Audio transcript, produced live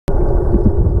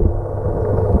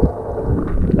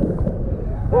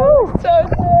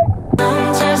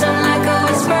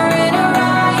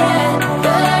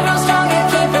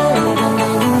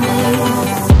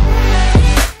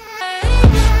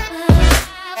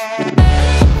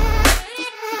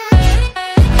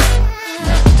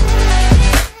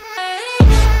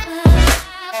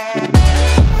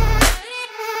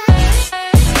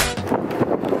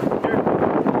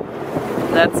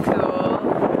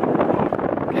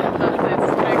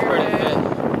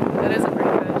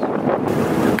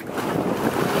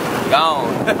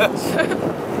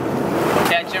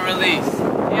Catch and release.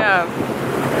 Yeah.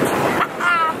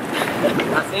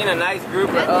 I seen a nice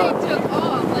grouper That thing took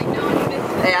off, like no one missed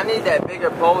it. Hey, I need that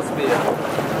bigger pole spear.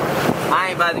 I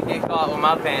ain't about to get caught with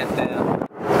my pants down.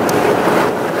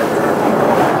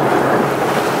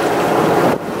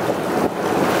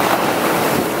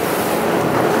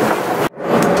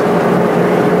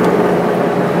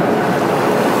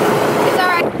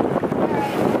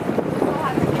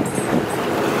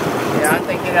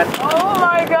 Oh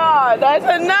my god, that's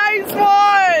a nice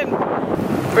one!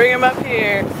 Bring him up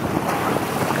here.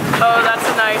 Oh, that's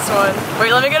a nice one.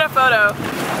 Wait, let me get a photo.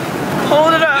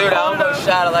 Hold it up. Dude, I hold it almost up.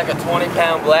 shot at like a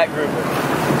 20-pound black grouper.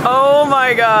 Oh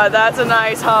my god, that's a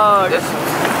nice hog. This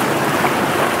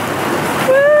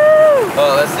Woo!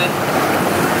 Oh, let's see.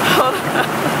 Hold on.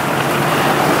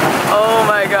 Oh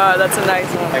my god, that's a nice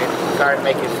one. Sorry to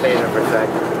make you stay there for a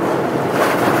second.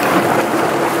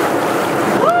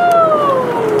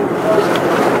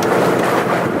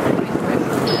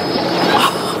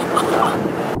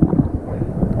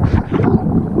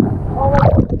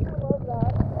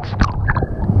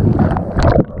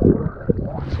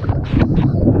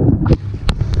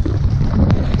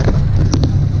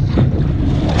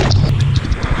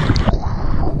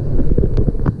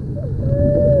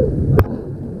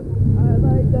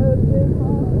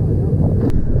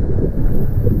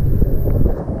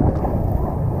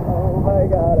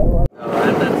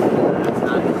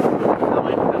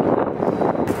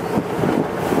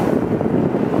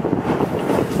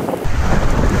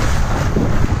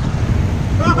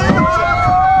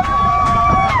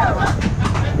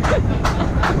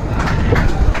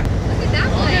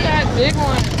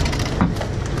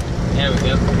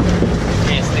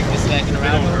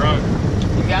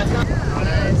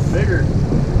 Bigger.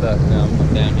 Look, no,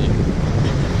 I'm down here.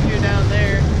 You're down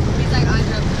there. He's like, I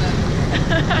drove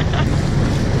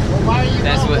Well, why are you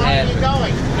That's going? what Why happened. are you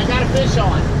going? I got a fish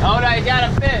on. Oh no, you got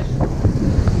a fish.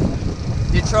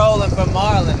 You're trolling for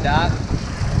marlin, Doc.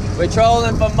 We're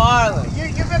trolling for marlin.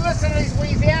 You've been listening to these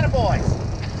Louisiana boys.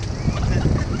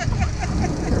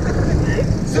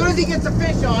 As soon as he gets a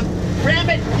fish on, ram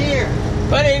it in gear.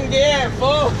 Put it in gear,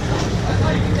 fool. That's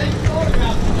how you can take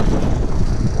photographs.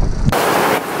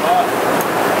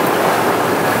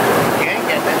 You ain't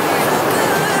getting it.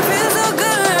 Feels so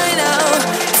good right now.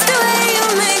 It's the way you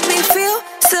make me feel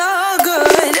so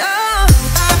good.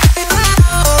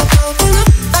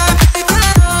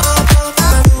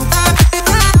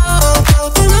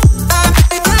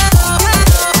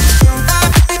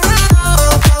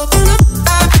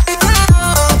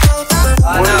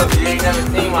 I know, you ain't never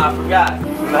seen one, I forgot.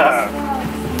 Nah.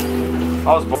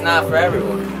 It's not for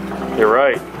everyone. You're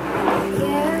right.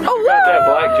 Oh, We got that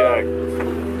blackjack.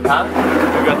 Huh?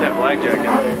 We got that blackjack in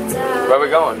there. Where we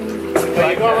going? Well,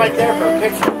 you're going right there for a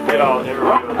picture. Get all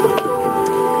everybody.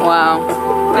 wow.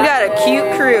 We got a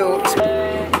cute crew.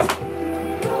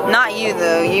 Not you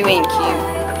though, you ain't cute.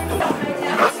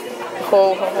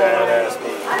 Cool. Badass me.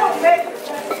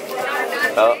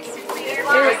 Oh.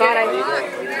 You're glad I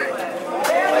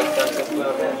Like something a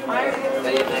little bit.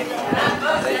 Lay your neck.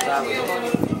 Lay your top.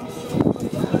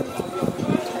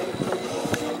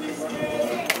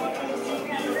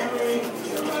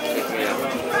 Pick me up.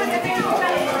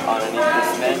 Underneath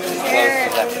this bench, as close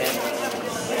as I can.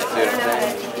 See what I'm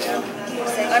saying?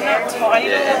 I'm not tall. I need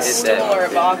Yeah, a little it's stool that. or a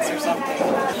box or something.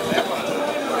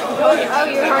 Oh, you're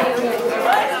already on it.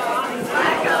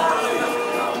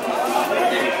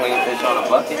 You can clean fish on a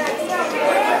bucket.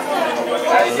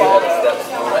 I followed.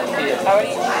 Right here. I would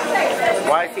eat.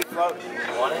 Why is he floating? You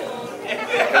want it?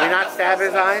 Can we not stab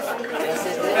his eyes? No,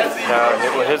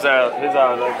 his eyes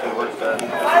actually works better.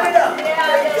 You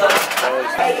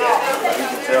can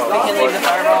tell. We can leave the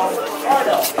fireball.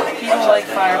 People like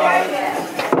fireball.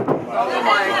 Oh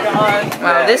my god.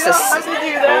 Wow, this is. How to do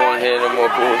I that? won't hit no more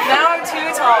bullshit. Now I'm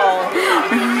too tall.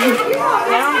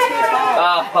 Now I'm too tall.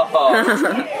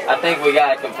 Oh, I think we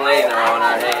got a complainer on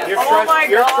our hands. Oh my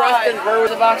You're god. trusting her.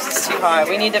 The box is too high.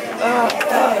 We need to. Come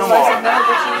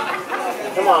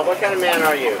on, what kind of man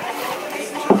are you?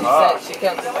 She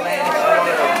kept complaining she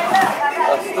wanted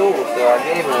a stool, so I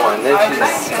gave her one. Then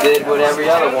she did what every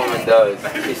other woman does.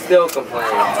 She still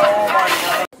complains.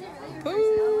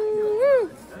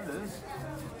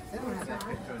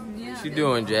 What you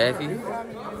doing, Jackie?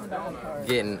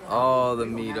 Getting all the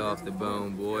meat off the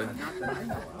bone, boy.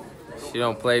 She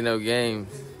don't play no games.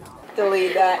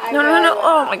 Delete that. No.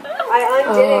 Oh my god. I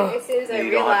undid it as soon as I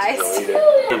realized.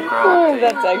 Oh,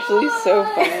 that's actually so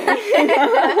funny.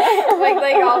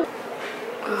 like all.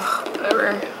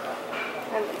 Whatever.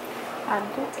 I'm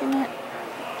taking it.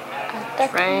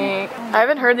 Frank. I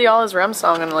haven't heard the All Is Rem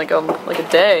song in like a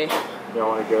day. Y'all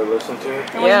want to go listen to it?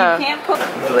 Yeah.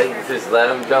 Like, just let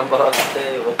him jump off the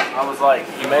table. I was like,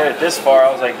 you made it this far.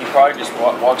 I was like, he probably just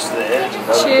walks to the edge. And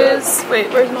goes Cheers. Wait,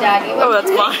 where's mine? Jacki, Oh, that's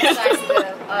mine.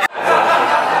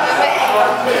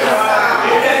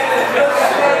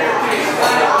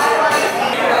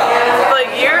 Like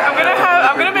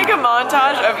I'm gonna make a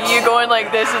montage of you going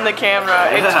like this in the camera.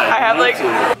 I have like.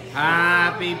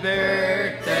 Happy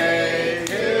birthday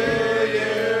to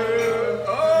you.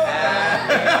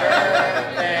 Happy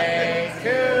birthday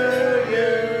to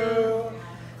you.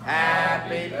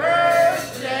 Happy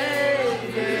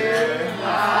birthday, dear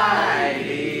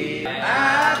Heidi.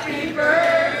 Happy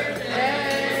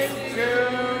birthday to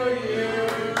you.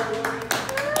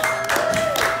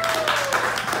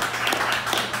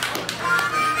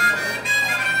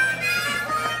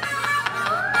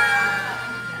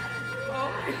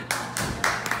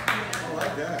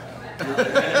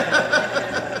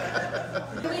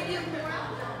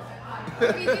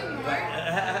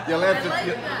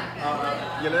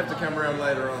 You'll have to come around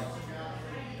later on.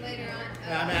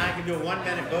 I mean, I can do a 1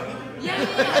 minute boogie. Yeah.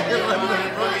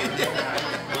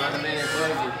 1 minute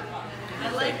boogie.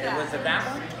 I like that. Was it that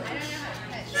one?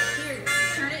 Here,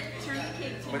 turn the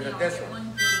cake to Was me. it this I'll get one?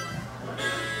 good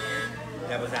one.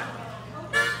 That was that one.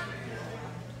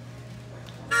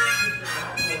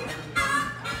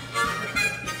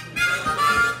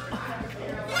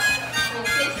 Well,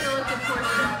 stay still with the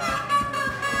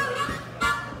portion.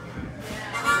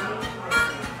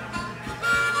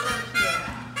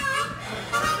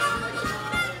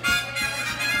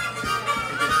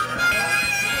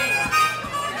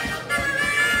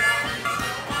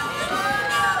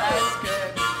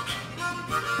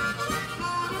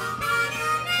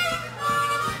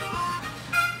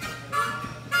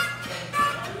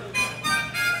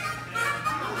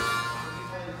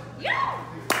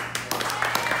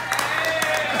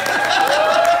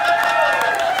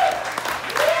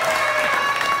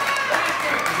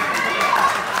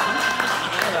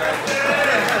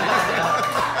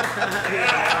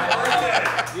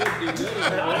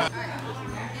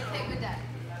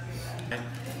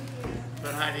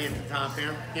 Put Heidi at the top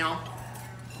here. You know.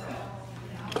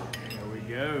 There we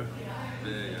go.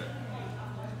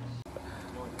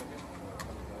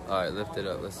 All right, lift it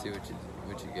up. Let's see what you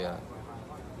got.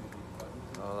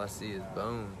 All I see is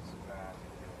bones.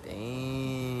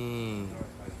 Dang.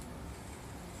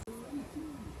 Is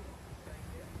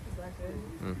that good?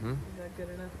 Mm-hmm. Is that good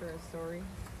enough for a story?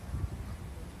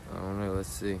 I don't know. Let's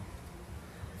see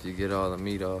if you get all the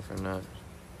meat off or not.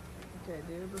 Okay,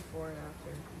 do before and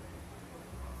after.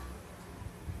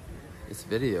 It's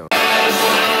video.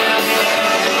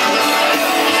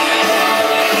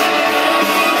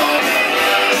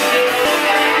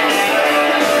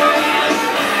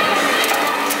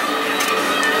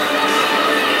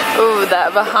 Ooh, that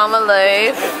Bahama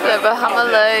life. That Bahama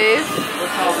life.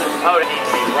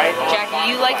 Jacki,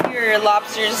 you like your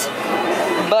lobsters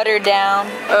buttered down?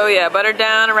 Oh yeah, buttered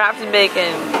down and wrapped in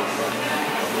bacon.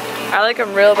 I like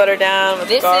them real buttered down with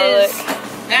This garlic. is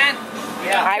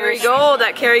Irish gold,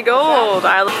 that Kerrygold.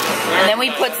 And then we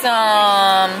put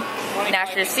some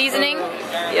natural seasoning,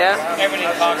 Yeah.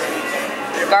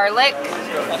 garlic.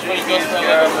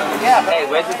 Hey,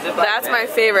 where's the zip That's my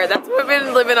favorite. That's what we've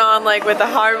been living on, like with the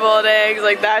hard-boiled eggs.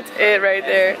 Like that's it right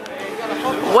there.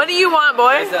 What do you want,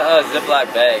 boy? Where's the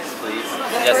Ziploc bags, please?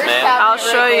 Yes, ma'am. I'll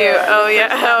show you. Oh yeah.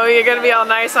 Oh, you're gonna be all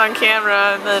nice on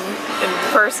camera and then in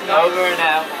person. Over and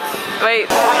out. Wait.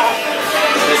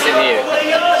 Listen here.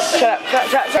 Shut up.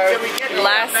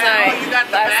 Last night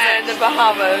in the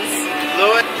Bahamas.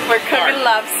 We're cooking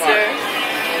lobster.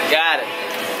 Got it.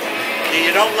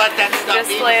 You don't let that stuff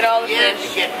Just played all the in,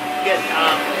 fish. you get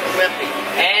whippy.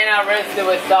 And I rinsed it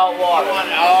with salt water. Oh.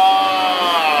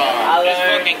 I This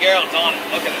learned. fucking girl's on.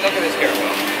 Look at this girl.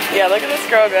 Yeah, look at this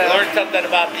girl go. Learn something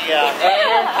about the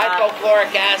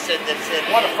hydrochloric acid that's in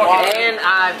water. And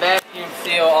I vacuum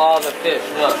seal all the fish.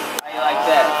 Look, how you like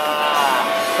that?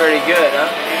 Pretty good,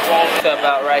 huh? It's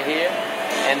about right here.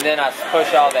 And then I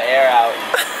push all the air out.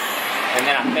 And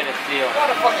then I finish seal.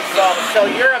 So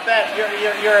you're a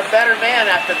better man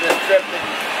after this trip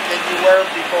than you were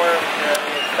before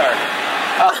it started.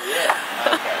 Oh, yeah.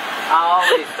 Okay. I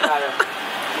always try to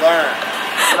learn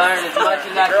as much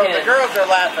as I can. The girls are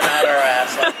laughing at our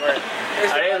ass. Like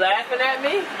Are they laughing at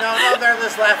me? no, they're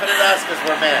just laughing at us because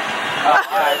we're men.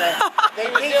 They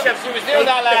teach them. She was doing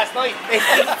that last night. They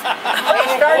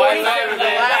start teaching them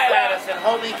to laugh at us in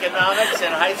home economics in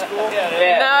high school.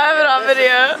 No, I have it on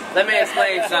video. Let me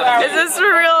explain something. Is this for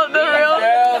real? The real?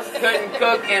 Girls couldn't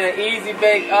cook in an easy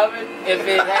bake oven if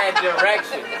it had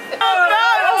directions. Oh no,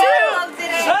 dude!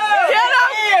 Get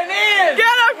him!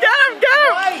 Get him! Get him!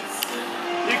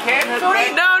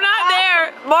 No, not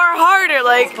there. More harder.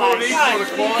 Like,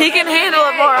 he can handle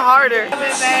it more harder.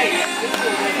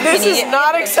 This is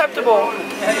not acceptable.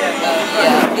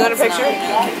 You want a picture?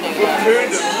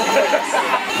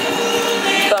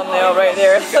 Thumbnail right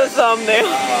there. It's a thumbnail.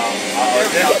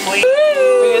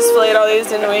 We just filleted all these,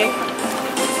 didn't we?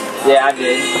 Yeah, I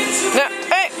did. No,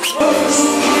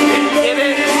 hey!